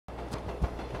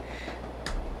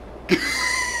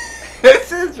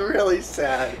really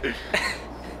sad.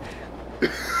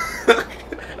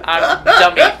 I'm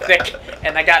dummy thick,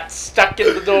 and I got stuck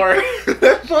in the door.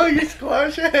 That funny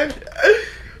squash head.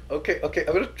 Okay,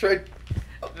 I'm gonna try.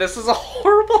 This is a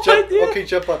horrible idea. Okay,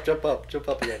 jump up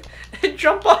again.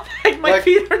 Jump up, like my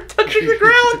feet aren't touching the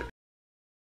ground.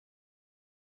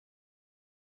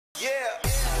 Yeah.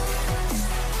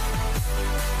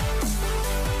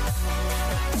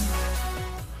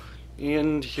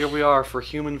 And here we are for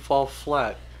Human Fall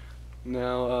Flat.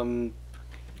 Now,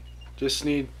 just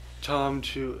need Tom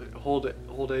to hold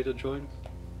A to join.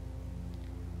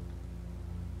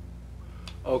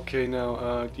 Okay,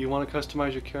 now, do you want to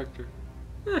customize your character?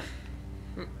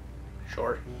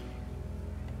 Sure.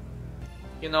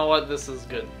 You know what? This is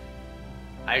good.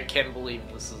 I can't believe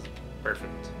this is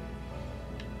perfect.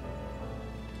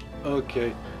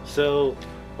 Okay, so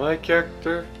my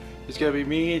character is gonna be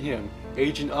me and him,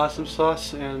 Agent Awesome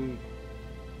Sauce and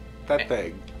that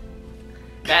thing.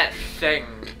 That thing.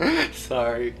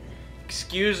 Sorry.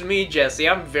 Excuse me, Jesse.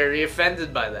 I'm very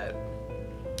offended by that.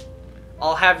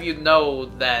 I'll have you know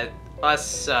that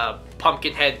us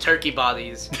pumpkinhead turkey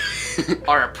bodies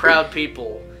are a proud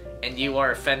people, and you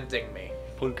are offending me.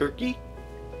 Punkerky?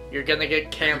 You're gonna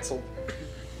get canceled.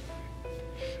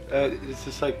 It's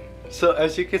just like, so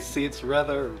as you can see, it's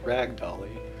rather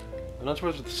ragdolly. I'm not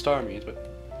sure what the star means, but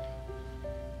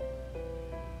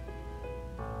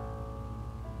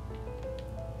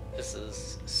This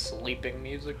is sleeping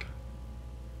music.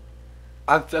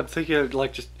 I'm thinking of,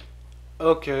 like, just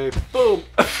okay, boom.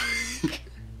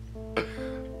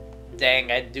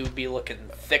 Dang, I do be looking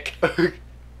thick.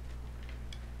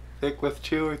 Thick with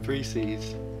 2 or 3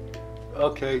 C's.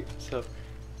 Okay, so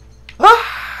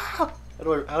how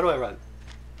do I run?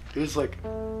 It's like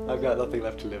I've got nothing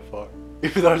left to live for,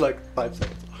 even though I'm like 5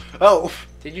 seconds. Oh!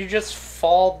 Did you just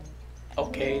fall?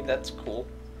 Okay, that's cool.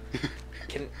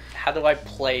 How do I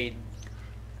play?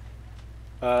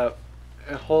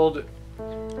 Hold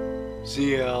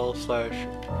ZL /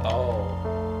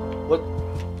 Oh. what?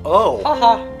 Oh!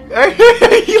 Haha.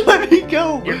 You let me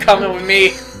go! You're coming with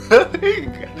me.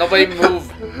 Nobody move.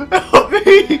 Help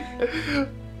me!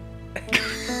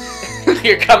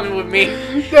 You're coming with me.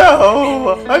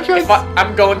 No! I'm trying.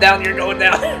 I'm going down. You're going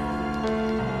down.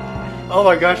 Oh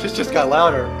my gosh! This just got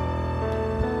louder.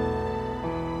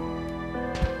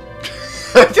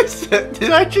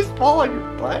 Did I just fall on your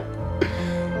butt?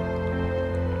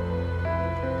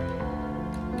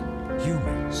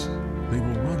 Humans, they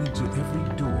will run into every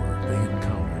door they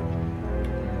encounter.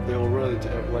 They will run into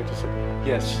like just like,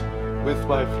 yes, with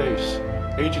my face.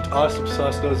 Agent Awesome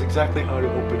Sauce knows exactly how to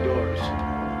open doors.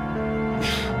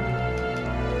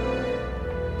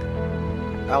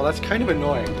 Ow, that's kind of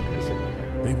annoying.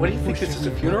 What do you think, this is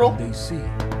a funeral? They see.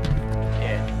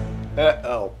 Yeah.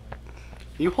 Oh.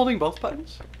 Are you holding both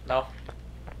buttons? No.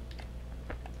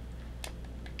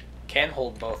 Can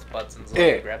hold both buttons while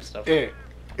you grab stuff. Like,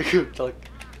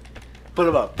 put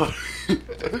them up.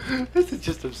 This is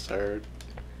just absurd.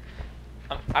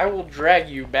 I will drag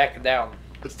you back down.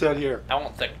 What's down here? I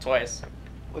won't think twice.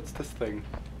 What's this thing?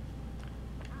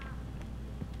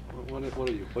 What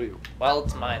are you? What are you? Well,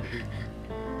 it's mine.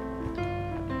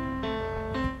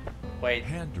 Wait.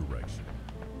 Hand direction.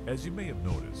 As you may have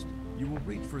noticed, you will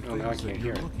reach for Oh, now I things can't that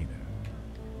you're hear it. looking at.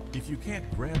 If you can't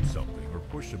grab something or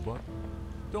push a button,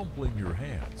 don't blame your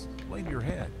hands. Blame your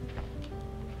head.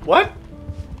 What?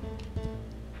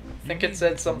 I think it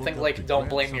said something like, don't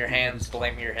blame your hands,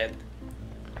 blame your head.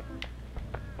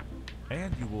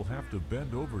 And you will have to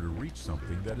bend over to reach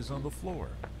something that is on the floor.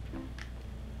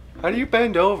 How do you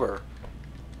bend over?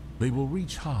 They will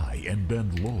reach high and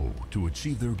bend low to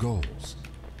achieve their goals.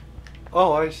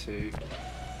 Oh, I see.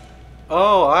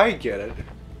 Oh, I get it.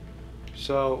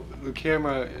 So the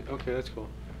camera. Okay, that's cool.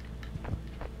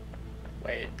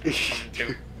 Wait.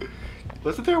 Two.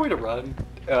 Wasn't there a way to run?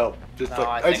 Oh, just No,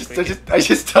 like, I just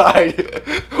died.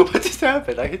 What just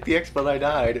happened? I hit the X, but I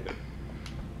died.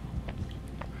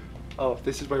 Oh,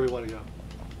 this is where we want to go.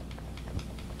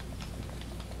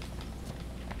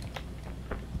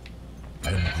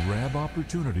 And grab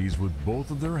opportunities with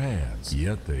both of their hands,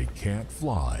 yet they can't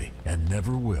fly and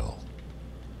never will.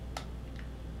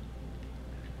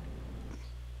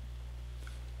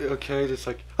 Okay, just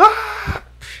like ah!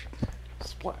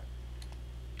 Splat.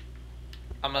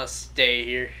 I'm gonna stay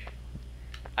here.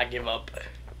 I give up.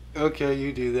 Okay,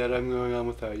 you do that. I'm going on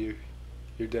without you.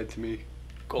 You're dead to me.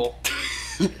 Cool.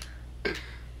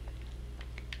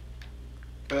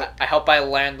 I hope I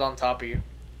land on top of you.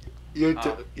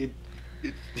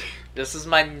 This is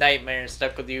my nightmare,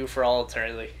 stuck with you for all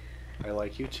eternity. I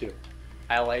like you too.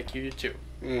 I like you too.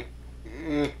 What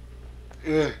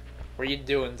are you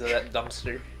doing to that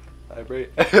dumpster? I'm ready.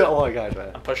 Oh my god,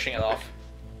 man. I'm pushing it off.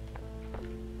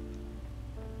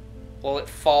 Will it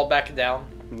fall back down?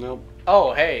 Nope.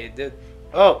 Oh, hey, it did.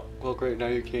 Oh, well, great. Now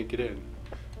you can't get in.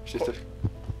 It's just a...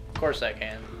 Of course I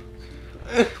can.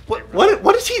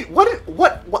 What is he? What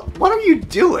are you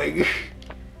doing?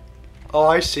 Oh,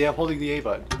 I see. I'm holding the A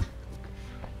button.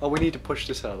 Oh, we need to push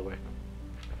this out of the way.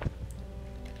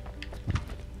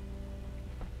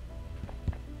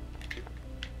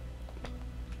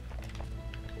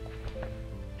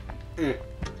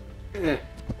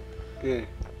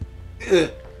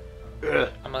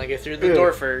 I'm gonna get through the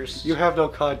door first. You have no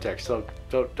context, so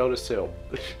don't assume.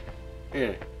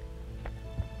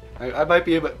 I might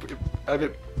be able.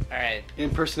 I'm Alright.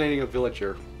 impersonating a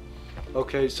villager.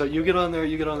 Okay, so you get on there.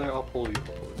 You get on there. I'll pull you.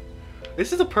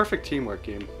 This is a perfect teamwork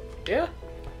game. Yeah.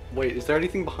 Wait, is there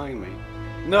anything behind me?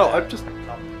 No, I'm just.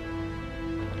 Oh.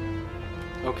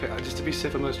 Okay, just to be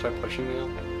safe, I'm gonna try pushing now.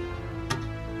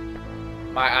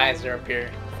 My eyes are up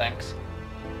here. Thanks.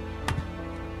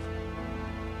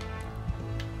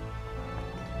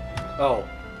 Oh.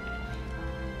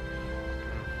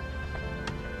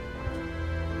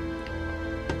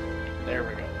 There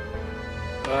we go.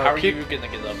 How are you gonna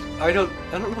get up? I don't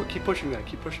know. Keep pushing that.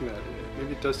 Keep pushing that.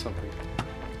 Maybe it does something.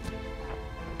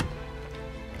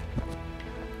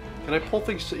 Can I pull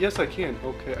things? Yes, I can.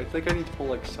 Okay, I think I need to pull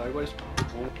like sideways.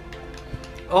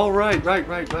 Oh, right.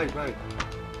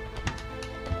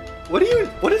 What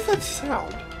is that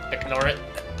sound? Ignore it.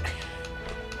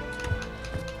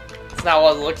 It's not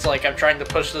what it looks like. I'm trying to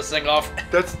push this thing off.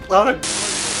 That's not a...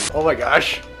 Oh my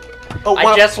gosh. Oh,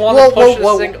 I just want to push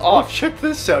this thing off. Check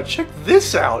this out. Check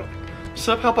this out.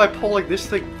 Somehow by pulling this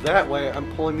thing that way,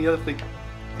 I'm pulling the other thing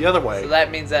the other way. So that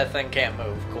means that thing can't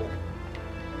move. Cool.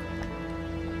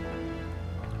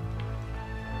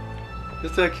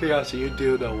 Just out of curiosity, you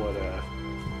do know what,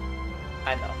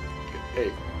 I know.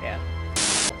 Hey. Yeah.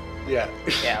 Yeah.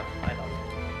 Yeah, I know.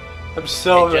 I'm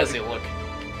so... Hey, Jesse, look.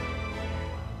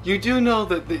 You do know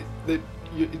that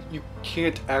you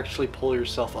can't actually pull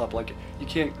yourself up. Like, you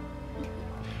can't...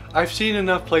 I've seen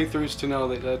enough playthroughs to know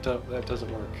that that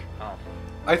doesn't work. Oh.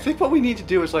 I think what we need to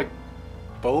do is, like,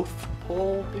 both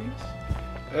pull these?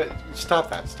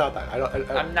 Stop that.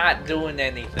 I'm not doing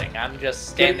anything. I'm just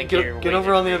standing here. Get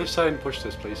over on the other side and push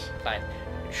this, please. Fine.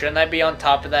 Shouldn't I be on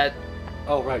top of that?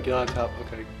 Oh, right. Get on top.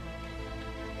 Okay.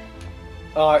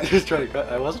 Oh, I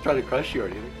wasn't trying to crush you or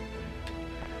anything.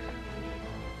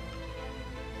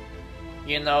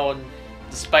 You know,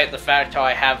 despite the fact how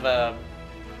I have a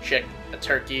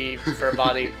turkey for a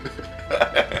body,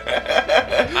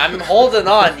 I'm holding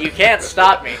on. You can't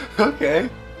stop me. Okay.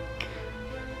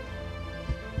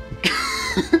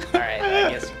 Alright, I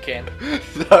guess you can.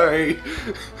 Sorry.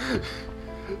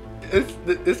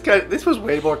 This was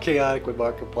way more chaotic when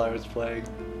Markiplier was playing.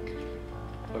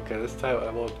 Okay, this time I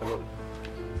won't.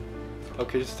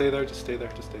 Okay, just stay there.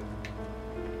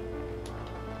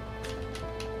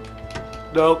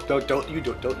 No, don't you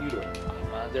do it. I'm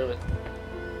gonna do it.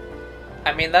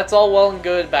 I mean, that's all well and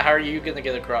good, but how are you gonna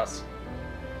get across?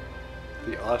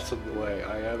 The awesome way.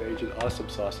 I am Agent Awesome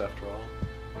Sauce after all.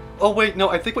 Oh wait, no,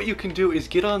 I think what you can do is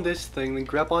get on this thing, then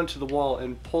grab onto the wall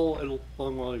and pull it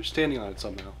along while you're standing on it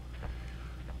somehow.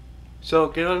 So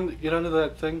get onto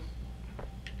that thing.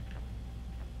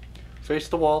 Face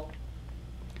the wall.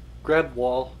 Grab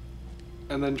wall,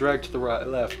 and then drag to the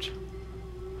left.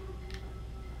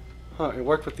 Huh, it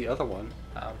worked with the other one.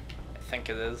 I think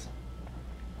it is.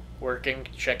 Working,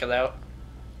 check it out.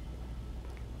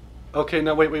 Okay,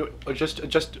 now wait, just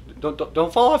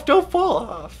don't fall off, don't fall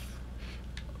off.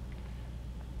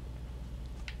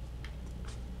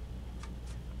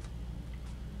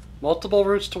 Multiple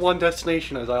routes to one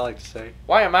destination, as I like to say.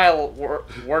 Why am I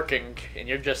working and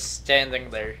you're just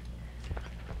standing there?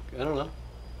 I don't know.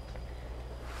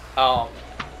 Oh.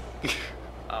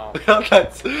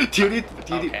 Do you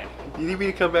need me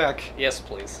to come back? Yes,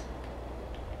 please.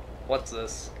 What's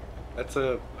this? That's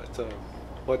a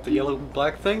what, the yellow and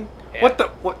black thing? Yeah. What?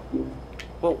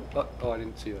 Whoa, oh, I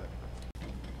didn't see that.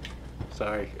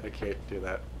 Sorry, I can't do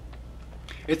that.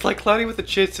 It's like Cloudy with the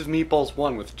Chits of Meatballs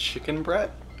 1 with chicken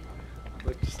bread.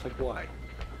 Just like why?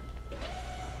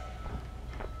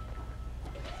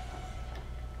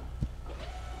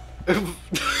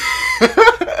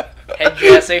 Hey,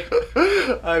 Jesse.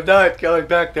 I'm not going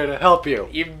back there to help you.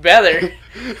 You better.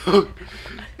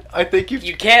 I think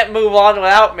You can't move on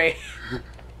without me.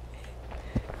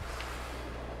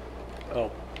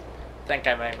 Oh. I think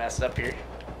I might mess up here.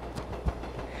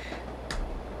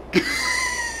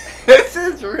 This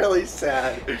is really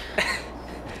sad.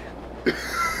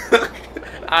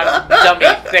 I'm dummy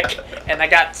thick, and I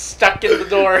got stuck in the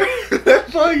door.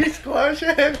 That's why you squash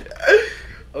it.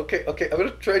 Okay, I'm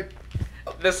gonna try.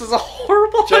 This is a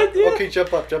horrible idea. Okay,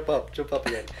 jump up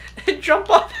again. Jump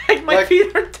up, like my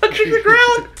feet aren't touching the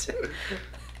ground.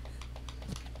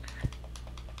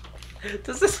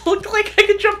 Does this look like I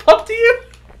can jump up to you?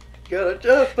 Gotta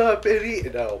jump up and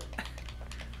eat. No.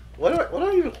 What am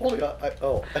I even holding on?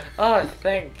 Oh. Oh,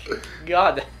 thank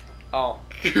God. Oh,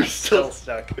 You're still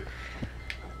stuck.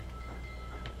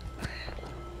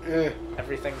 Eh.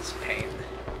 Everything's pain.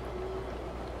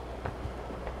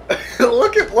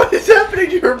 Look at what is happening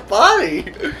to your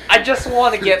body. I just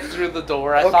want to get through the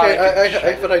door. I thought I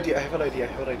have an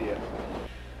idea.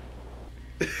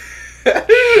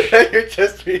 You're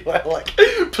just meanwhile like,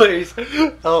 please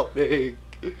help me.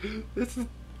 This is.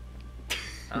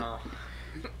 Oh.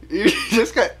 You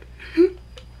just got.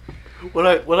 When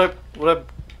I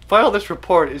file this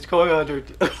report, it's going under.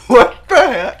 What the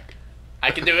heck?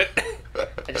 I can do it.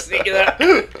 I just need to get out.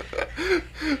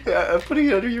 Yeah, I'm putting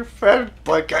it under your friend.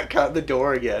 But got caught in the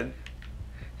door again.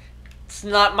 It's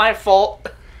not my fault.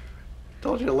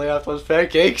 Told you to lay off those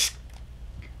pancakes.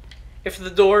 If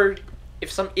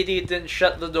some idiot didn't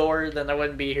shut the door, then I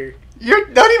wouldn't be here. You're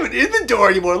not even in the door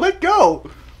anymore. Let go.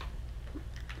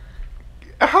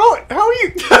 How are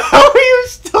you? How are you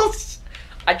still?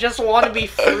 I just want to be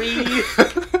free.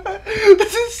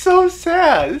 This is so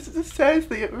sad. This is the saddest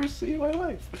thing I've ever seen in my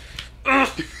life. I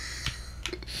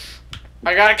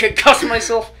gotta concuss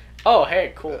myself. Oh,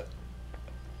 hey, cool.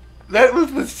 That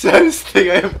was the saddest thing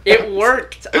I have. It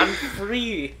worked. I'm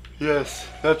free. Yes.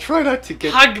 Now try not to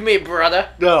get. Hug me, brother.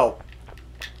 No.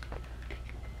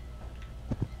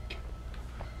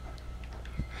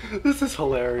 This is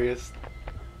hilarious.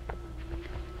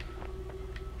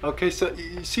 Okay, so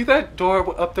you see that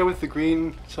door up there with the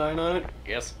green sign on it?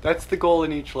 Yes. That's the goal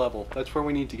in each level. That's where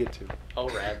we need to get to. Oh,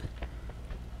 rad.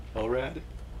 Oh, rad?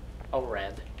 Oh,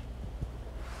 rad.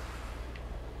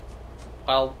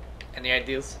 Well, any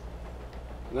ideas?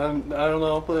 I don't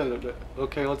know.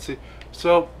 Okay, let's see.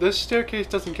 So, this staircase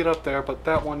doesn't get up there, but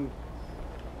that one...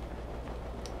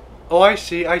 Oh, I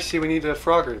see. We need to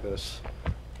Frogger this.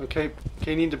 Okay,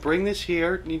 you need to bring this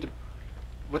here. Need to...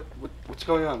 What's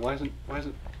going on? Why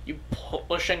isn't... You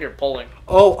pushing or pulling?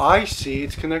 Oh, I see.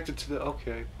 It's connected to the...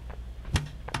 Okay.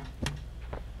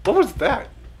 What was that?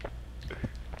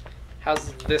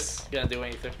 How's this gonna do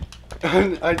anything?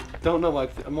 I don't know.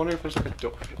 I'm wondering if there's like a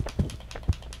door.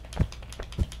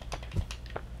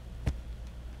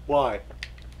 Why?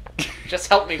 Just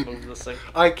help me move this thing.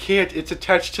 I can't. It's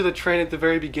attached to the train at the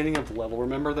very beginning of the level.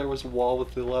 Remember there was a wall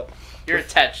with the... You're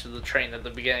attached to the train at the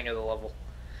beginning of the level.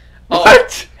 Oh,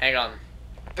 What? Hang on.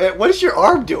 What is your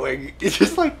arm doing? It's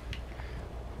just like...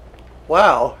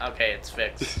 Wow. Okay, it's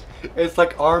fixed. It's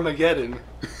like Armageddon.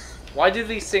 Why do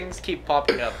these things keep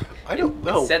popping up? I don't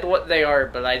know. It said what they are,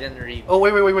 but I didn't read. Oh,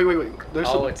 wait. There's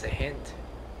Oh, some... it's a hint.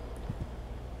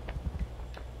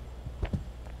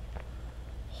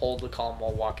 Hold the column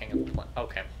while walking in the plane.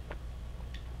 Okay.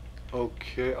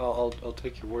 Okay, I'll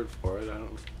take your word for it. I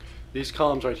don't... These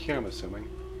columns right here, I'm assuming.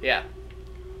 Yeah.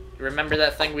 You remember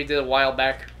that thing we did a while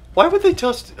back? Why would they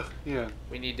tell us... Yeah.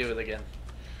 We need to do it again.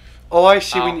 Oh, I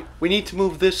see. Oh. We need to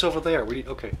move this over there. We need...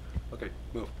 Okay,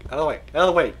 move. Out of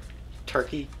the way.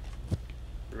 Turkey.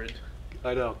 Rude.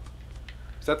 I know.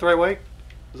 Is that the right way?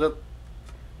 Is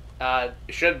that...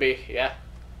 It should be, yeah.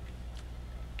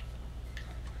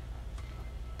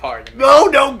 Pardon me. No!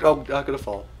 I'm not gonna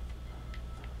fall.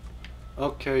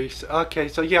 Okay,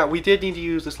 so yeah, we did need to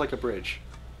use this like a bridge.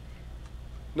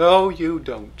 No, you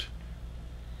don't.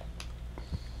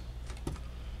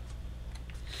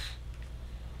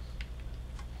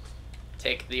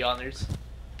 Take the honors.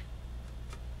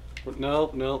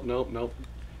 Nope.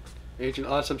 Agent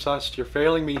Awesome Sauce, you're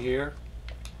failing me here.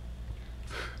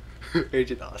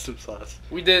 Agent Awesome Sauce.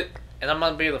 We did, and I'm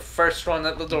gonna be the first one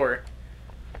at the door.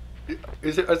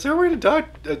 Is there a way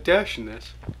to dash in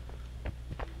this?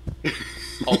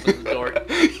 Open the door.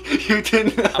 You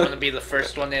didn't. I'm gonna be the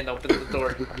first one in. Open the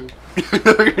door.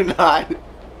 No, you're not.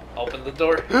 Open the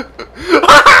door.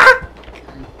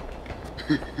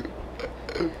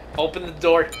 Open the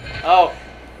door. Oh.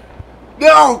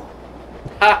 No.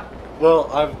 Ha. Well,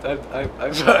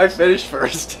 I finished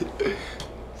first.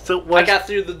 So I got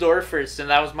through the door first, and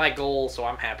that was my goal, so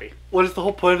I'm happy. What is the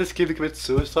whole point of this game, to commit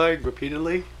suicide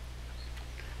repeatedly?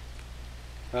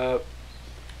 I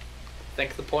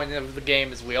think the point of the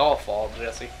game is we all fall,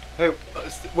 Jesse. Hey,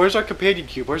 where's our companion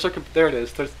cube? There it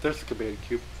is. There's the companion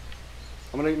cube.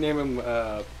 I'm gonna name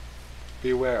him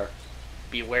Beware.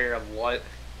 Beware of what?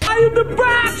 I am the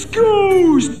Brax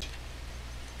Ghost!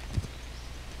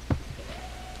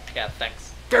 Yeah,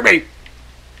 thanks. Derby!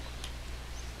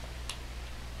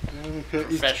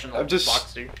 Professional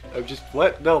boxer. I'm just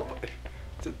what? No,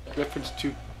 it's a reference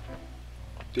to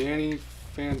Danny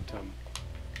Phantom.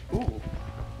 Ooh.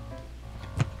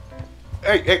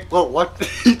 Hey, whoa, what?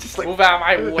 Just like move out of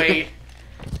my way.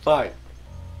 Fine.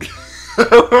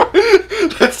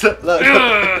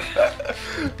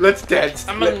 Let's dance.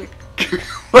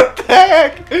 What the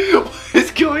heck? What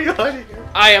is going on here?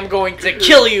 I am going to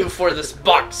kill you for this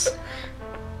box.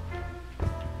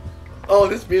 Oh,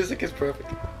 this music is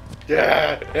perfect.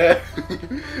 Yeah.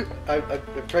 I'm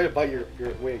trying to bite your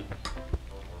wing.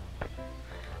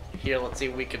 Here, let's see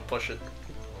if we can push it.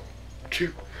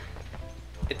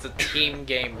 It's a team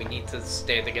game. We need to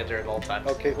stay together at all times.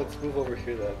 Okay, let's move over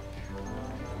here then.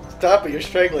 Stop it! You're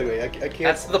strangling me. I can't.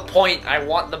 That's the point. I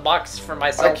want the box for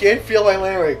myself. I can't feel my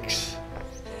larynx.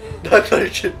 That's what I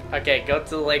should. Okay, go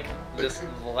to like this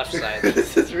left side.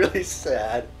 This is really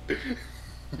sad.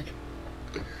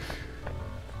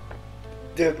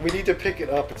 Dude, we need to pick it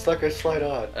up. It's not gonna slide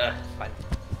on. Fine.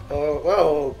 Oh,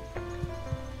 whoa.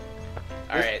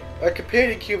 Alright. Our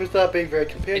companion cube is not being very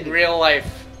companion. In real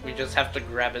life, we just have to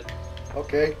grab it.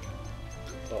 Okay.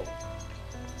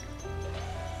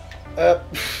 Oh.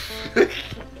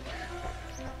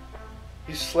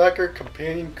 You slacker,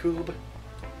 companion cube.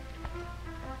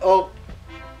 Oh.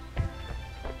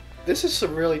 This is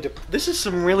some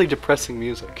really depressing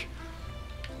music.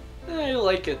 I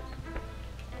like it.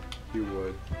 You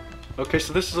would. Okay,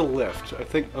 so this is a lift. I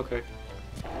think. Okay.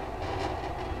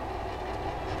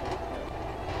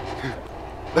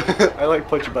 I like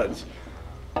punch buttons.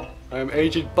 I'm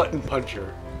Agent Button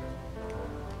Puncher.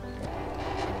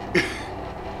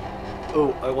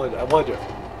 Oh, I wonder. I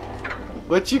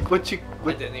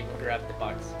didn't even grab the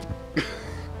box.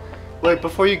 Wait,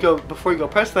 before you go,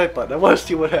 press that button. I want to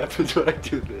see what happens when I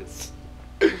do this.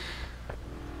 You're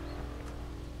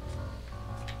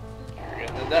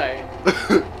gonna die.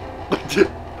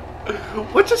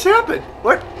 What just happened?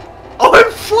 What? Oh,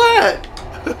 I'm flat!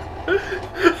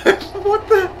 What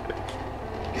the?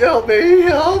 Help me,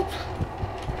 help!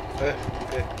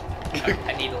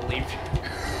 I need to leave.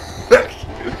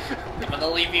 I'm gonna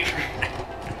leave you.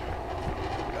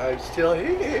 I'm still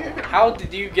here. How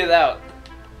did you get out?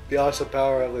 The awesome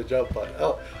power of the jump button.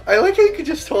 Oh, I like how you can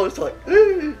just hold it like,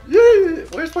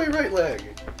 where's my right leg?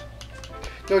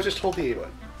 No, just hold the A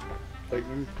button.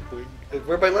 Like,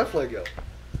 where'd my left leg go?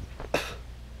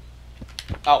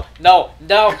 Oh, no,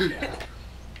 no!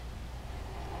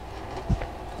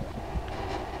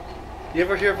 You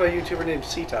ever hear of a YouTuber named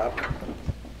C-Top?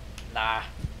 Nah.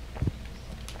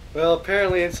 Well,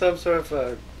 apparently in some sort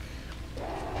of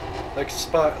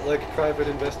like private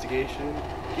investigation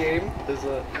game, there's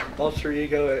a alter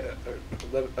ego.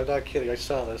 I'm not kidding. I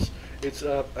saw this. It's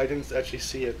I didn't actually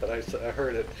see it, but I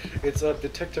heard it. It's a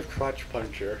Detective Crotch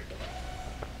Puncher.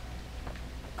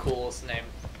 Coolest name.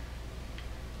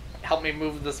 Help me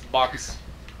move this box.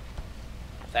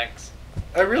 Thanks.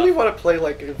 I really want to play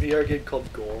like a VR game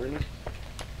called Gorn.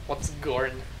 What's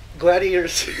Gorn? Gladiator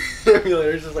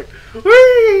Simulator is just like,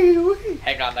 wee, wee.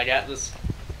 Hang on, I got this.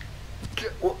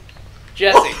 Well,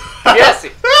 Jesse!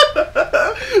 Jesse!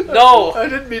 No! I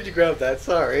didn't mean to grab that,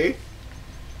 sorry.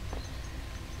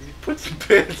 You put some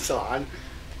pants on.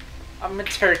 I'm a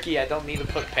turkey, I don't need to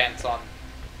put pants on.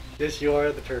 Yes, you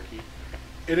are the turkey.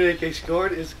 In any case,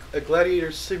 Gorn is a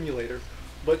gladiator simulator,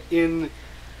 but in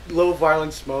low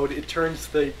violence mode, it turns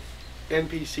the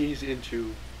NPCs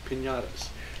into pinatas.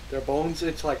 Their bones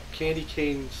into like candy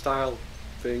cane style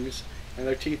things, and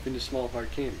their teeth into small hard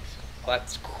candies.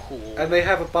 That's cool. And they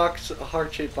have a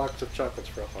heart-shaped box of chocolates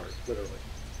for a heart, literally.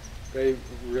 They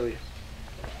really...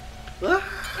 Ah!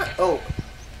 Oh!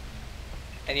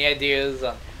 Any ideas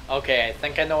on... Okay, I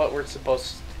think I know what we're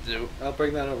supposed to do. I'll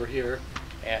bring that over here.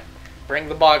 Yeah. Bring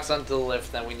the box onto the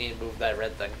lift, then we need to move that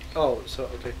red thing. Oh, so,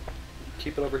 okay.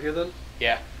 Keep it over here then?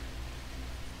 Yeah.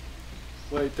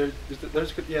 Wait, there's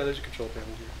a control panel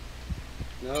here.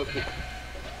 No. Okay.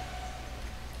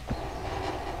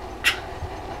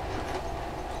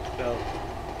 No.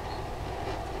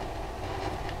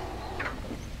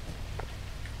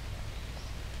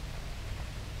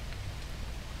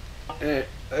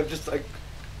 I'm just like,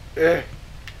 I'm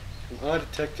not a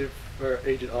detective or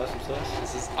Agent Awesome Sauce.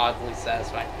 This is oddly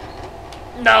satisfying.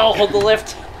 No, hold the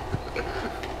lift.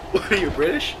 What are you,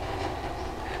 British?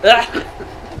 Ah!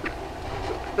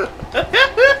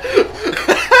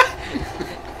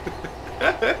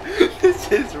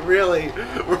 This is really,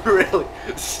 really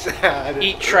sad.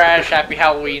 Eat trash, happy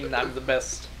Halloween, I'm the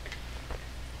best.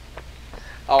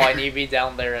 Oh, I need to be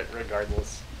down there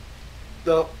regardless.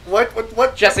 No,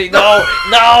 what? Jesse, no!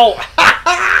 No!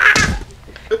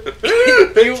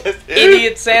 You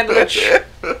idiot sandwich!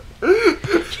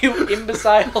 You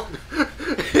imbecile!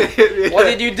 What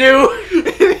did you do?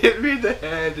 It hit me in the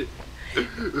head.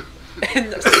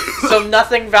 And so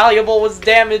nothing valuable was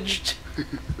damaged.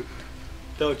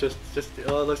 No, just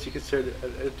unless you consider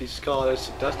an empty skull as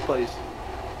some dust bunnies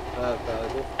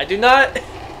valuable. I do not.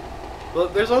 Well,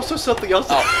 there's also something else.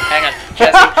 Oh, hang on,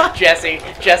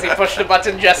 Jesse, push the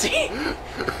button, Jesse.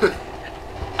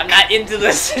 I'm not into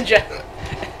this, Jesse.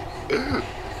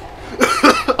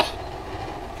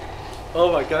 Oh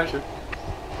my gosh.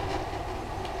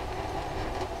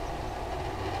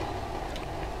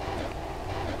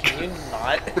 Can you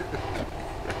not?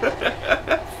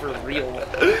 For real.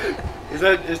 Is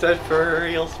that for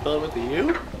real spelled with a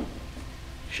U?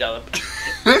 Shut up.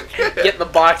 Get the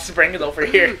box, bring it over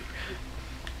here.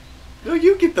 No,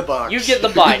 you get the box. You get the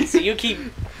box. You keep.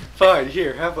 Fine.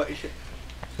 Here, have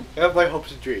my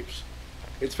hopes and dreams.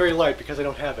 It's very light because I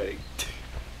don't have any.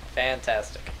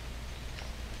 Fantastic.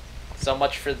 So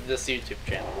much for this YouTube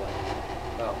channel.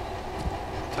 Oh.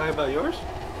 Talking about yours?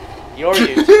 Your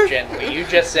YouTube channel. You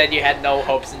just said you had no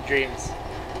hopes and dreams.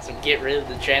 So get rid of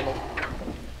the channel.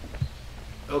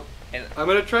 Oh, And I'm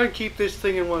gonna try and keep this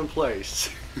thing in one place.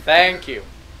 thank you.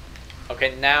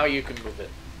 Okay, now you can move it.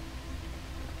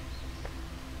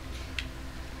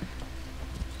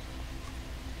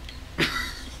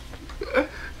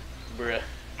 Bruh.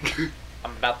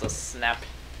 I'm about to snap.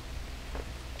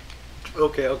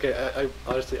 Okay. I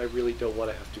honestly, I really don't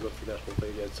want to have to go through that whole thing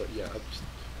again. So yeah, I'm just.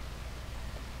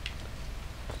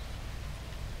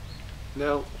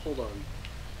 Now, hold on.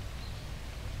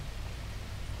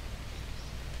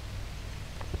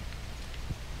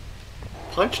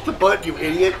 Punch the button, you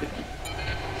idiot!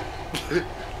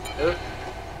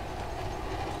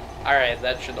 Alright,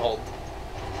 that should hold.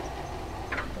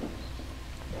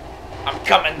 I'm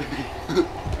coming!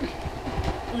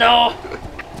 No!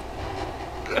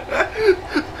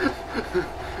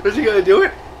 Is he gonna do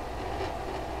it?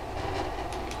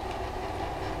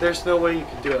 There's no way you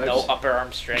can do it. No upper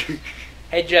arm strength.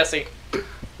 Hey Jesse,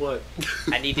 What?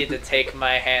 I need you to take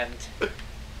my hand.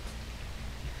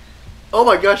 Oh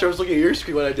my gosh, I was looking at your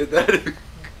screen when I did that.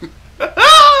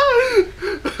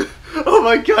 Oh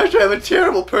my gosh, I'm a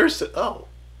terrible person. Oh.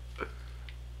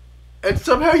 And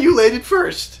somehow you landed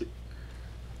first.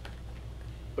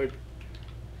 Wait.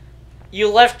 You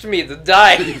left me to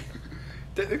die.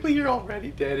 Technically, you're already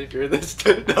dead if you're this.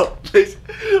 No, please.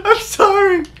 I'm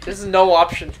sorry. There's no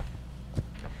option.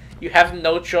 You have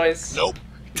no choice. Nope.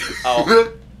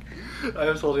 Oh, I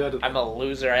was holding on to. I'm a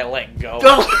loser. I let go.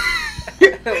 No!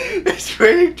 It's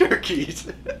raining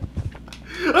turkeys.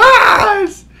 Ah!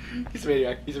 He's a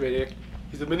maniac. He's a maniac.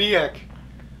 He's a maniac.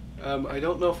 I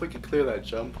don't know if we can clear that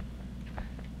jump.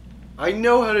 I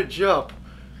know how to jump.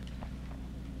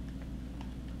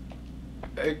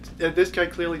 And this guy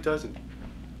clearly doesn't.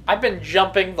 I've been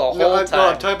jumping the whole No, I'm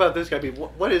time. talking about this guy. I mean,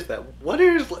 what is that? What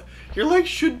is your legs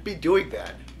shouldn't be doing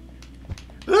that.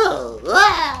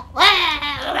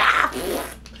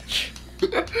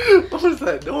 What was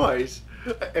that noise?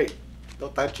 Hey,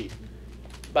 don't touch it.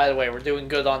 By the way, we're doing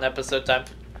good on episode time.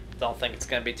 Don't think it's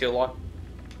gonna be too long.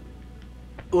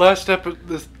 Last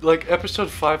episode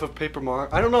 5 of Paper Mario.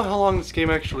 I don't know how long this game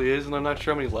actually is, and I'm not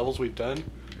sure how many levels we've done.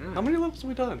 How many levels have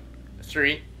we done?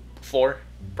 3, 4,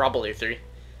 probably 3.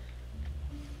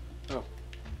 Oh.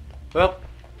 Well,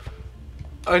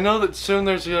 I know that soon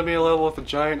there's gonna be a level with a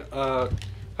giant,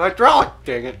 hydraulic,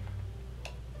 dang it,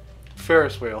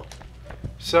 Ferris wheel.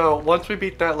 So, once we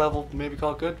beat that level, maybe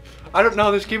call it good. I don't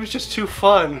know, this game is just too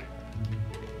fun.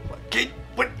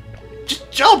 What? Just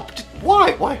jump!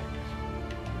 Why? Why?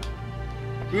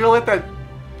 You gonna let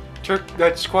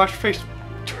that squash-faced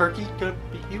turkey gonna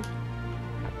beat you?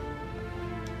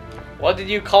 What did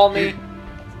you call me?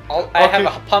 I have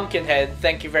a pumpkin head.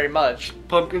 Thank you very much.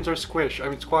 Pumpkins are squash.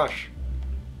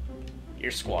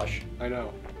 You're squash. I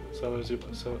know. So I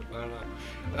don't know.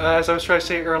 As I was trying to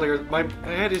say earlier, my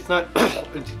head is not. Oh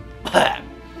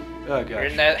gosh. Your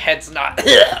head's not.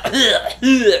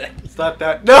 It's not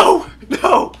that. No!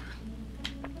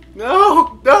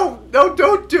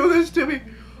 Don't do this to me!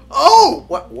 Oh!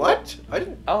 What? I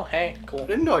didn't. Oh, hey, I cool.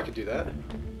 didn't know I could do that.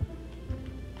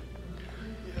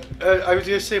 I was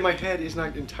gonna say my head is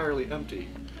not entirely empty.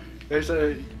 There's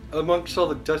amongst all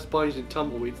the dust bunnies and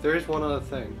tumbleweeds, there is one other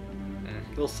thing.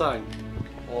 Little sign.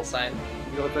 Little sign.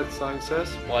 You know what that sign says?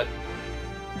 What?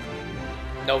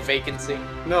 No vacancy.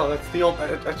 No, that's the old.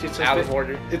 Actually, it says Out of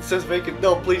order. It says vacant.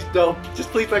 No, please, no. Just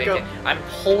please let go. I'm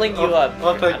pulling you up.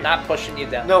 I'll take I'm not pushing you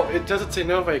down. No, it doesn't say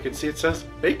no vacancy. It says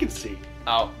vacancy.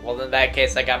 Oh, well in that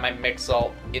case, I got my mix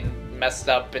all messed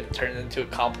up and turned into a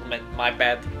compliment. My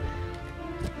bad.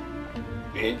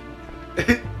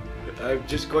 I'm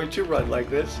just going to run like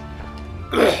this.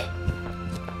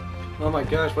 Oh my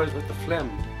gosh, what is with the phlegm?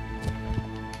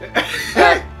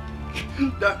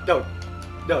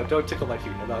 No, don't tickle my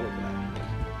feet. I'm not looking at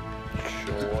it.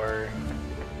 Sure.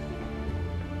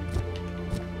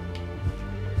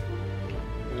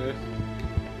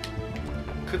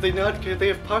 Could they not? Could they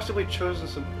have possibly chosen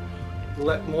some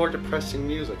more depressing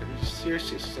music? I mean,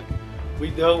 seriously, it's like, we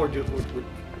know we're doing.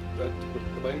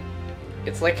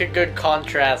 It's like a good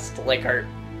contrast, like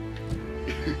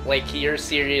like your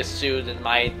serious suit and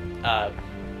my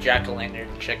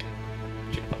jack-o'-lantern chicken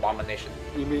abomination.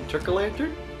 You mean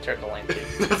Turk-a-Lantern? Turk-a-Lantern.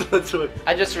 That's what.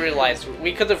 I just realized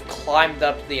we could have climbed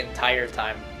up the entire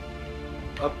time.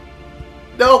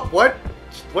 No, what?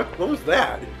 What was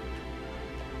that?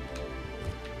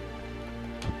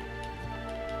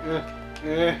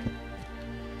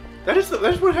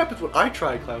 That's what happens when I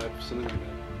try to climb up something like that.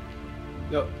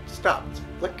 No, stop.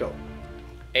 Let go.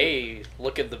 Hey,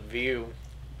 look at the view.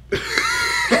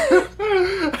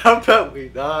 How about we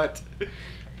not?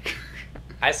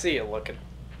 I see you looking.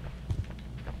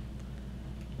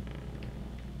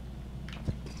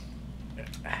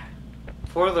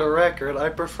 For the record, I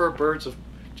prefer birds of...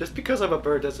 Just because I'm a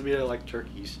bird doesn't mean I like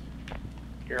turkeys.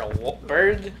 You're a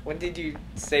bird? When did you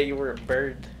say you were a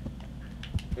bird?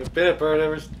 I've been a bird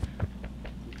ever...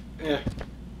 Yeah.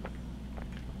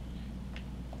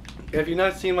 Have you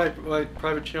not seen my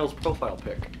private channel's profile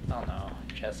pic? Oh no,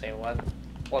 Jesse,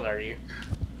 what are you?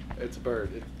 It's a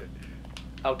bird.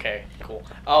 Okay, cool.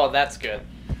 Oh, that's good.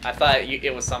 I thought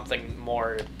it was something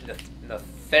more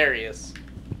nefarious.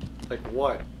 Like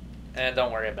what? And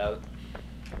don't worry about it.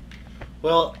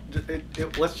 Well,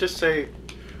 let's just say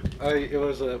I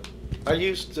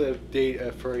used to date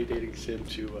a furry dating sim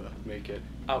to make it.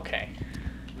 Okay,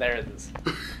 there it is.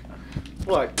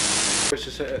 What? It's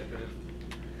just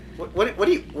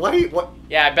what?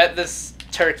 Yeah, I bet this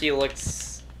turkey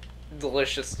looks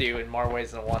delicious to you in more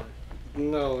ways than one.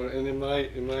 No, and in my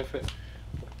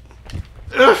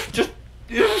just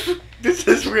this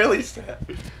is really sad.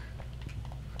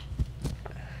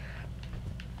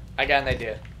 I got an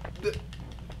idea.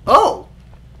 Oh.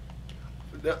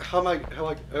 How are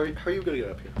you gonna get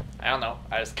up here? I don't know.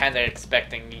 I was kind of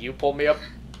expecting you pull me up.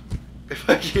 If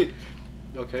I can.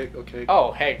 Okay.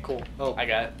 Oh, hey, cool. Oh, I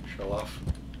got it. Show off.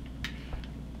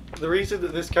 The reason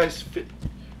that this guy's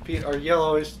feet are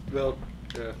yellow is, well,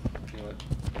 you know what?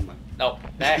 Never mind. No,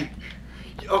 nah.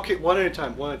 Okay, one at a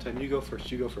time. You go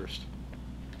first.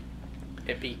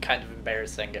 It'd be kind of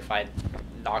embarrassing if I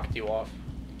knocked you off.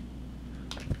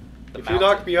 If you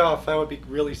knocked me off, that would be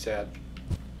really sad.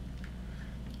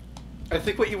 I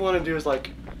think what you want to do is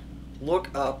like look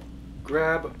up,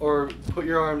 grab, or put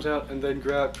your arms out, and then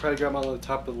try to grab on the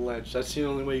top of the ledge. That's the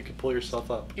only way you can pull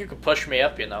yourself up. You could push me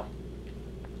up, you know.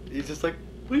 He's just like,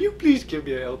 will you please give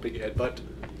me a helping hand, but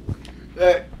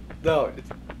no,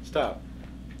 stop.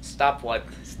 Stop what?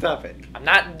 Stop it. I'm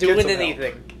not doing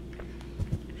anything.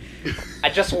 I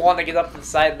just want to get up the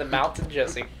side of the mountain,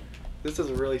 Jesse. This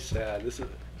is really sad. This is.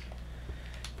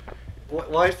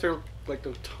 Why is there like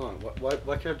no tongue? Why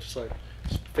can't I just like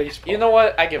face? You know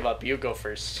what? I give up. You go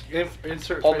first.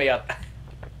 Insert. Hold me up.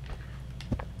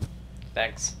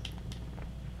 Thanks.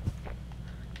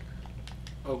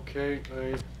 Okay.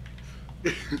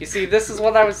 You see, this is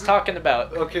what I was talking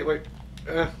about. Okay, wait.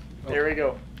 There we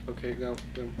go. Okay, now.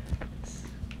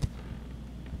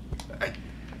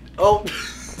 Oh,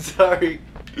 sorry.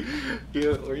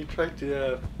 Yeah, were you trying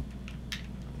to?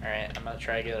 Alright, I'm gonna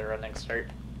try to get a running start.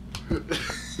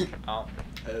 Oh.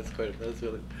 That's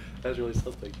really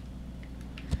something.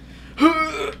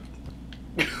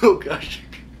 Oh gosh.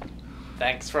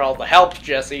 Thanks for all the help,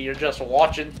 Jesse. You're just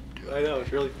watching. I know,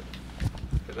 it's really.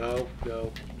 No.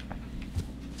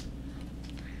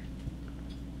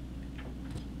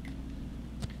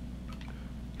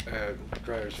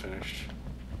 Dryer's finished.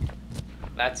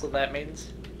 That's what that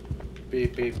means?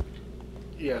 Beep beep.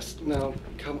 Yes. No.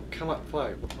 Come up.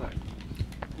 Fly.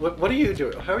 What are you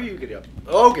doing? How are you getting up?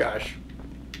 Oh gosh.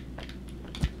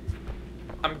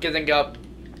 I'm getting up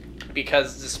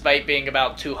because despite being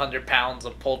about 200 pounds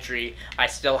of poultry, I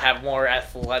still have more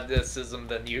athleticism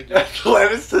than you do.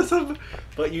 Athleticism?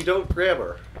 But you don't grab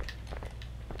her.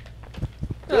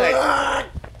 I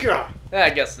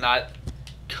guess not.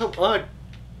 Come on.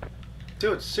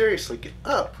 Dude, seriously, get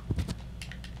up.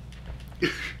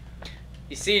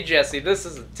 You see, Jesse, this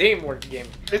is a teamwork game.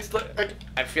 It's like...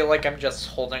 I feel like I'm just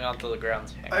holding onto the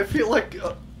ground. I feel like...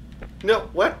 no,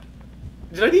 what?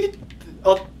 Did I need to...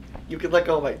 Oh, you can let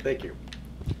go of my... Thank you.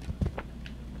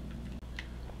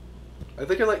 I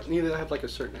think I need to have like a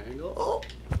certain angle. Oh.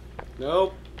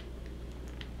 No.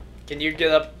 Can you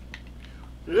get up?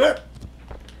 Yeah.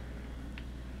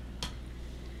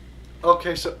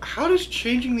 Okay, so how does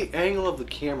changing the angle of the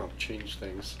camera change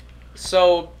things?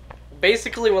 So,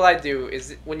 basically what I do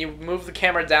is when you move the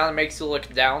camera down, it makes you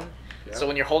look down. Yeah. So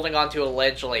when you're holding onto a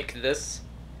ledge like this,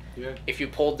 Yeah. if you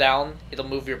pull down, it'll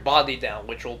move your body down,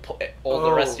 which will pull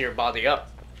the rest of your body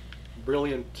up.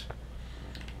 Brilliant.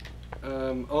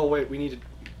 Oh wait, we need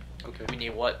to... Okay. We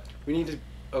need what? We need to...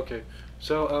 Okay.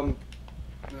 So,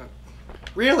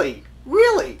 Really?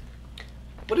 Really?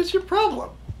 What is your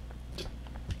problem?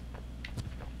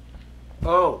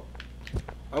 Oh.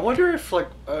 I wonder if, like,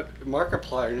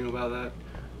 Markiplier knew about that.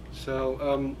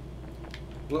 So,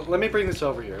 let me bring this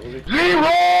over here. Leroy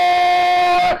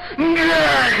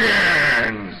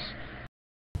Jenkins!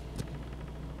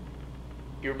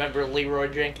 You remember Leroy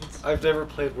Jenkins? I've never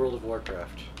played World of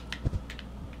Warcraft.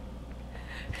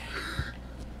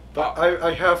 But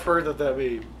I have heard of that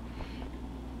meme.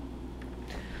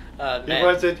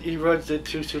 He runs it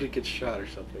too soon he gets shot or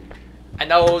something. I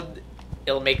know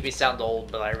it'll make me sound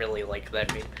old, but I really like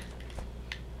that meme.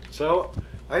 So,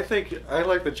 I think I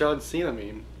like the John Cena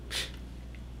meme.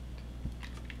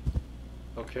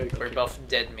 Okay. We're Okay. both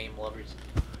dead meme lovers.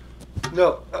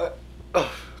 No.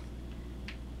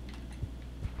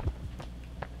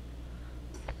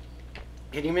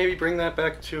 Can you maybe bring that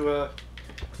back to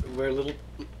where little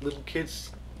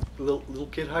kids, little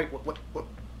kid height? What?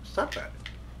 Stop that.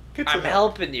 Get some I'm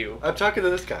help. helping you. I'm talking to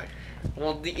this guy.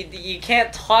 Well, you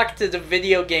can't talk to the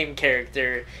video game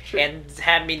character Sure. and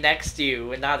have me next to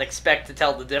you and not expect to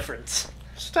tell the difference.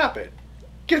 Stop it.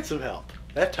 Get some help.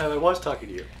 That time I was talking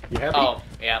to you. You happy? Oh,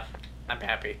 yeah. I'm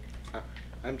happy.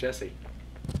 I'm Jesse.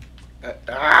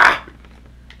 Ah!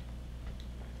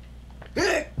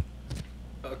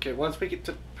 Okay, once we get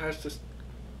to past this...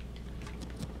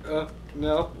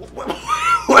 no.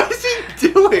 What is he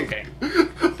doing? Okay.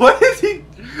 What is he...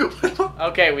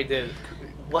 Okay, we did it.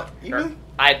 What? You Or, really?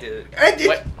 I did it. I did...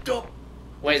 Wait, Don't-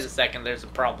 wait a second, there's a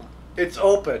problem. It's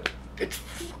open. It's...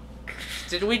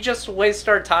 Did we just waste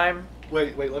our time?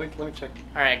 Wait, let me check.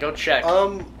 Alright, go check.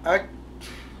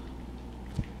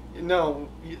 No,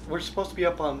 we're supposed to be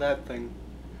up on that thing.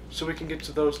 So we can get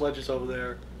to those ledges over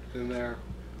there and there.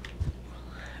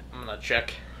 I'm gonna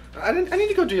check. I need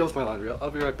to go deal with my laundry.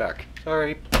 I'll be right back.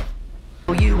 Sorry.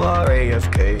 You are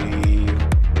AFK.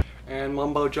 And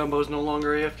Mumbo Jumbo's no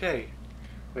longer AFK.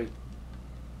 Wait.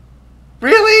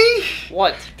 Really?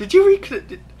 What? Did you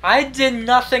did, I did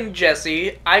nothing,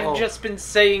 Jesse. I've Oh. just been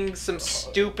saying some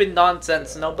stupid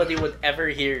nonsense nobody would ever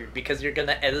hear because you're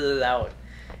gonna edit it out.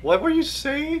 What were you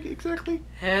saying exactly?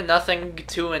 Nothing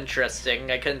too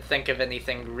interesting. I couldn't think of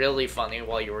anything really funny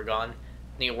while you were gone.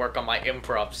 Need to work on my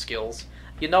improv skills.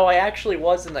 You know, I actually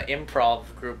was in the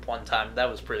improv group one time. That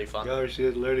was pretty fun. Gosh, you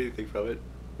didn't learn anything from it.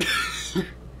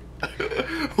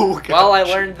 Well, I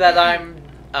learned that I'm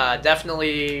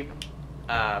definitely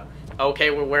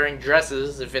okay with wearing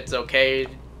dresses if it's okay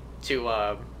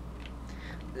to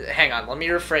hang on, let me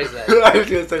rephrase that. I was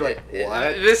gonna say like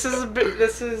what? This is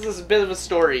a bit of a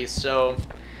story. So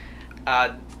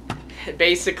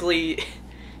basically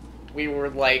we were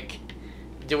like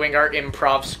doing our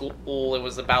improv school. It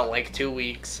was about like 2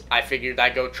 weeks. I figured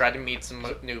I'd go try to meet some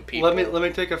new people. Let me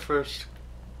take a first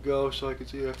go so I can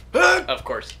see if. Of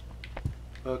course.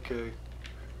 Okay.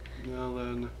 Now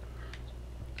then.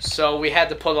 So we had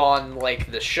to put on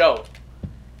like the show.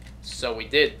 So we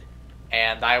did.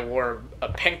 And I wore a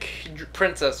pink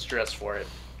princess dress for it.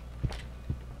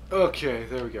 Okay,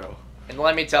 there we go. And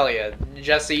let me tell you,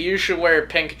 Jesse, you should wear a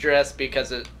pink dress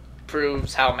because it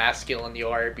proves how masculine you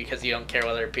are because you don't care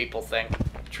what other people think.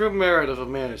 True merit of a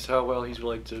man is how well he's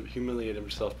willing to humiliate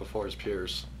himself before his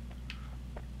peers.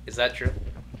 Is that true?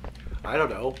 I don't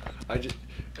know. I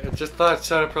just thought it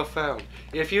sounded profound.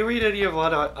 If you read any of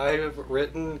what I have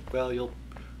written, well, you'll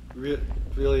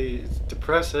really it's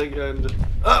depressing and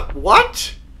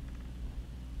what?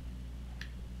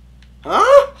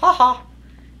 Huh? Haha.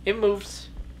 It moves.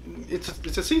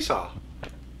 It's a seesaw.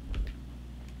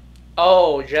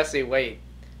 Oh, Jesse, wait.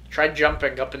 Try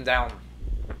jumping up and down.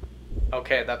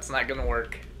 Okay, that's not gonna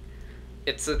work.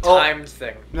 It's a timed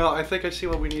thing. No, I think I see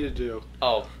what we need to do.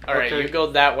 Oh, alright, Okay. you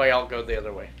go that way, I'll go the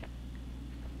other way.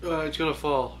 It's gonna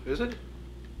fall. Is it?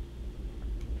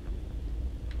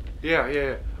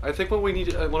 Yeah. I think what we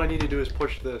need, what I need to do is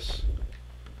push this.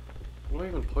 I'm not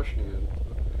even pushing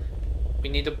it. We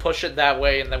need to push it that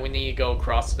way, and then we need to go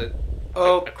across it.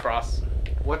 Oh, Across.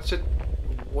 what's it?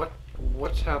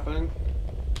 What's happening?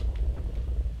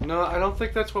 No, I don't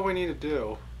think that's what we need to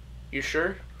do. You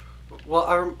sure?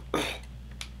 Well,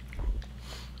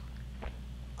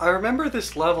 I remember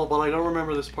this level, but I don't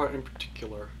remember this part in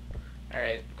particular.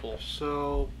 Alright, cool.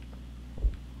 So...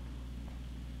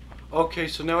 Okay,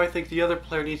 so now I think the other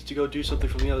player needs to go do something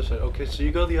from the other side. Okay, so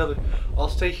you go the other... I'll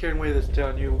stay here and weigh this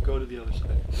down. You go to the other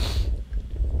side.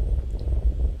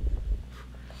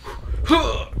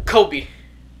 Kobe.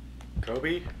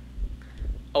 Kobe?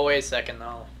 Oh, wait a second.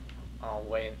 I'll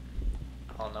wait.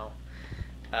 Oh, no.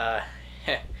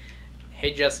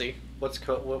 Hey, Jesse. What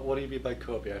do you mean by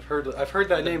Kobe? I've heard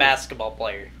that The name. basketball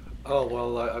player. Oh,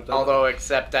 well, Although,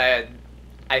 except I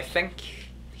think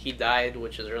he died,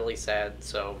 which is really sad,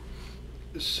 so...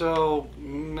 So,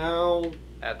 now...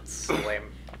 That's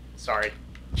lame. Sorry.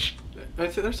 I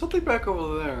think there's something back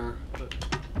over there. But...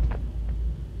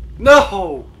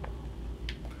 No!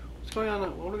 What's going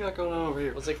on? What do we got going on over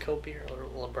here? Was it Kobe or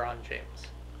LeBron James?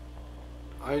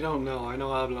 I don't know. I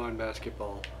know I'm not in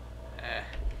basketball. Eh.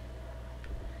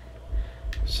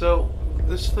 So,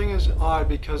 this thing is odd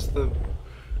because the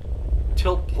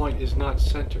tilt point is not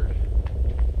centered.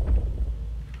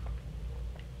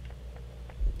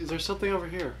 Is there something over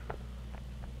here?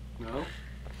 No?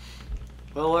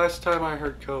 Well, last time I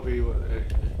heard Kobe...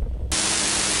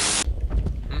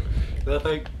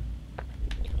 Nothing.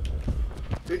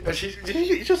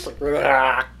 He's just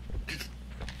like...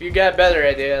 If you got a better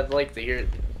idea, I'd like to hear it.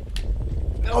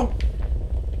 No!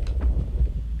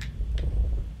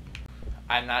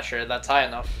 I'm not sure that's high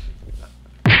enough.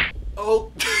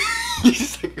 Oh!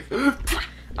 He's like...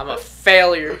 I'm a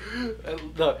failure.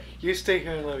 No, you stay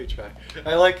here and let me try.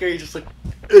 I like how you just like...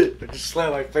 I just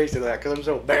slam my face into that because I'm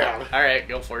so bad. Alright,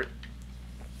 go for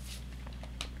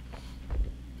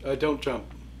it. Don't jump.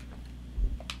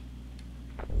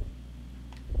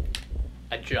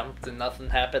 I jumped and nothing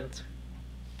happened.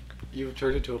 You've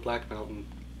turned into a black mountain.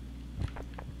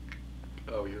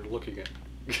 Oh, you're looking at...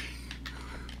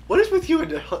 What is with you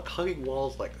and hugging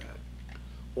walls like that?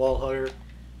 Wall hugger.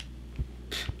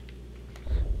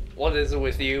 What is it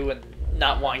with you and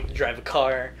not wanting to drive a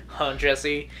car, huh,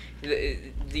 Jesse?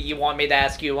 Do you want me to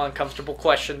ask you uncomfortable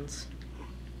questions?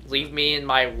 Leave me and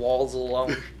my walls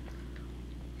alone.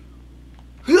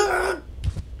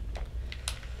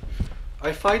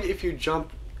 I find if you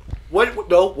jump... What?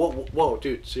 No, whoa,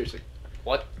 dude, seriously.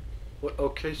 What? What?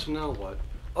 Okay, so now what?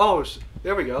 Oh,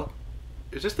 there we go.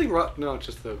 Is this thing rough? No, it's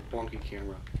just the wonky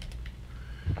camera.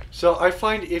 So I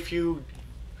find if you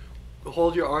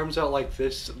hold your arms out like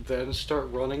this, then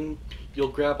start running, you'll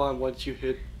grab on once you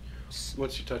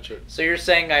touch it. So you're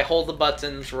saying I hold the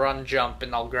buttons, run, jump,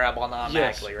 and I'll grab on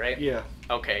automatically, Yes. right? Yeah.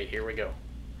 Okay, here we go.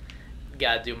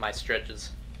 Gotta do my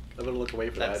stretches. I'm gonna look away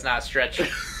from That's that. not stretching.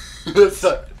 That's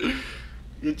not...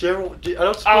 I don't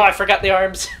suppose, Oh, I forgot the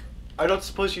arms. I don't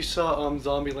suppose you saw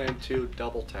Zombieland 2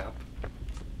 Double Tap.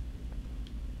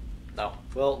 No.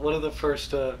 Well, one of the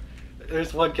first,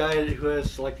 there's one guy who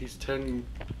has like these 10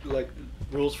 like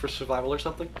rules for survival or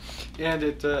something, and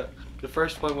the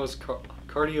first one was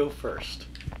cardio first,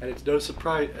 and it's no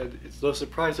surprise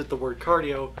that the word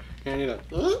cardio and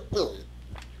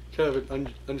kind of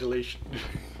an undulation.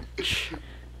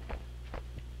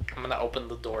 I'm gonna open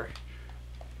the door.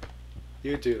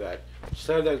 You do that.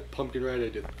 Start that pumpkin ride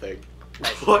and do the thing.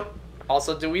 What?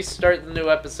 Also, do we start the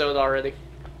new episode already?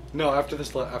 No, after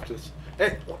this.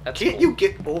 Hey, That's can't cool. you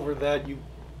get over that, you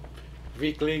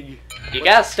weakling? You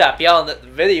gotta stop yelling at the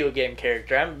video game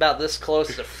character. I'm about this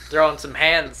close to throwing some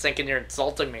hands thinking you're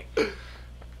insulting me.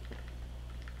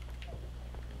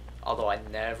 Although I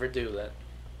never do that.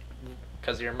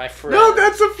 Because you're my friend. No,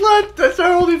 that's a flat. That's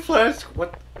our only flat.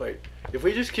 What? Wait. If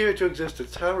we just came into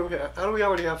existence, how do we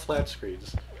already have flat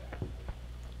screens?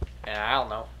 And I don't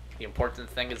know. The important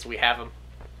thing is we have them.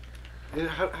 Do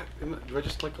I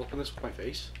just like open this with my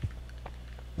face?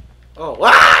 Oh,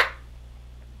 ah!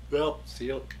 Well,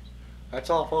 sealed. That's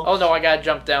all, folks. Oh no, I gotta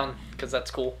jump down because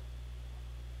that's cool.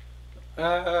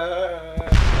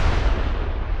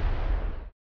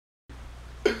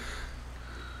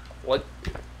 What?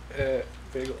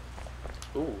 Bagel.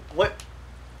 Ooh, what?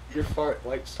 You're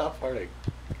like, stop farting.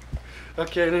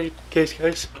 Okay, in any case,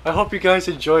 guys, I hope you guys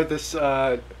enjoyed this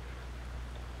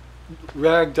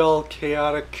ragdoll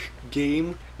chaotic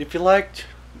game. If you liked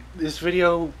this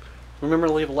video, remember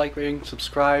to leave a like, rating,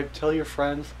 subscribe, tell your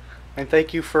friends, and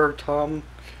thank you for Tom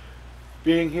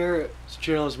being here. This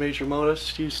channel is Major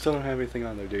Modus. You still don't have anything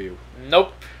on there, do you?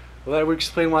 Nope. Well, that would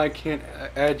explain why I can't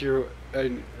add your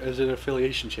as an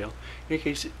affiliation channel. In any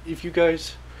case, if you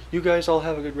guys all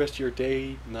have a good rest of your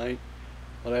day, night,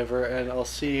 whatever, and I'll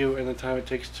see you in the time it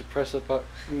takes to press the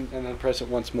button and then press it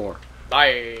once more.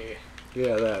 Bye.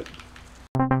 Yeah, that.